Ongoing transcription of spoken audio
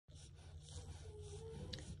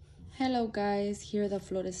Hello guys, here are the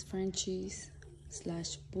Flores Frenchies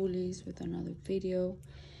slash bullies with another video.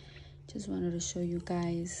 Just wanted to show you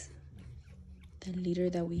guys the litter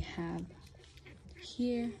that we have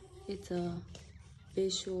here. It's a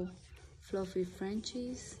visual fluffy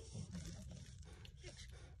Frenchies.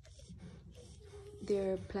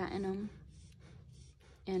 They're platinum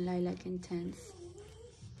and lilac intense.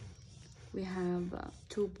 We have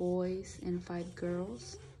 2 boys and 5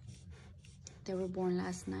 girls. They were born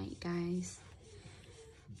last night, guys.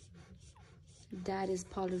 Dad is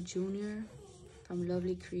Paulo Jr. from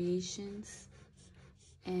Lovely Creations.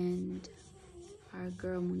 And our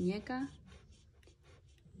girl Muñeca,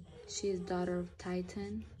 she is daughter of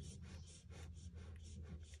Titan.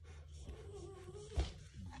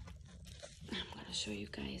 I'm gonna show you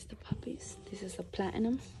guys the puppies. This is a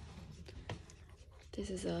platinum.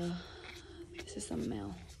 This is a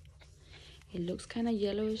male. It looks kind of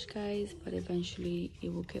yellowish, guys, but eventually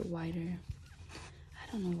it will get whiter.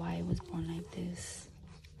 I don't know why it was born like this.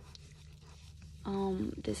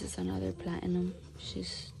 This is another platinum.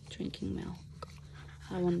 She's drinking milk.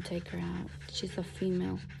 I want to take her out. She's a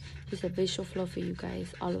female. She's a visual fluffy, you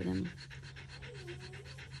guys, all of them.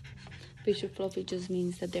 Visual fluffy just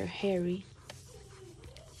means that they're hairy.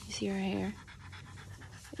 You see her hair?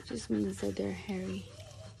 It just means that they're hairy.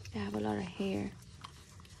 They have a lot of hair.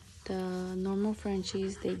 The normal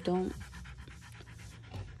Frenchies, they don't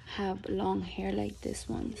have long hair like this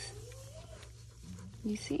ones.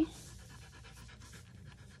 You see?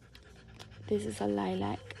 This is a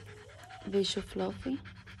lilac visual fluffy.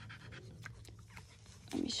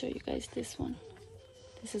 Let me show you guys this one.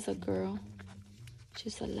 This is a girl.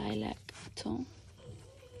 She's a lilac tone.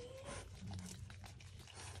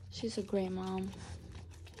 She's a great mom.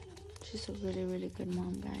 She's a really, really good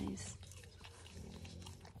mom, guys.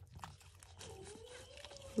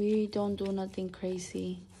 We don't do nothing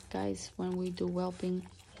crazy, guys, when we do whelping.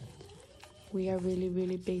 We are really,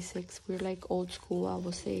 really basics. We're like old school, I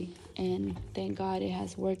would say. And thank God it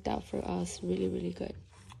has worked out for us really, really good.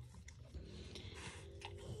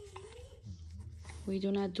 We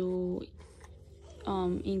do not do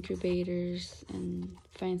incubators and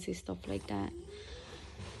fancy stuff like that.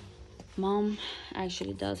 Mom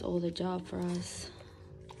actually does all the job for us.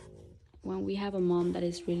 When we have a mom that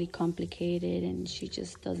is really complicated and she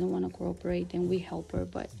just doesn't want to cooperate, then we help her.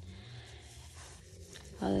 But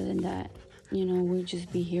other than that, you know, we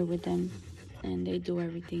just be here with them and they do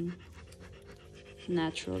everything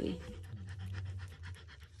naturally.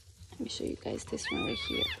 Let me show you guys this one right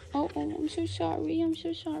here. Oh, I'm so sorry. I'm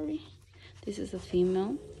so sorry. This is a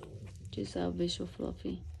female. She's a visual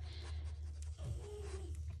fluffy.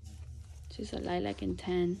 She's a lilac and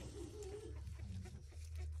tan.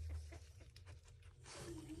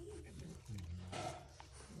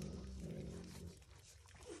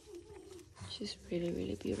 She's really,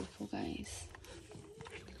 really beautiful, guys.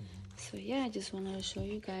 So yeah, I just wanted to show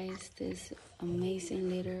you guys this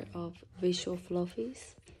amazing litter of visual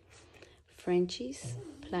fluffies, Frenchies,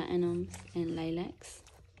 platinums, and lilacs.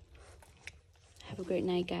 Have a great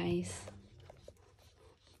night, guys.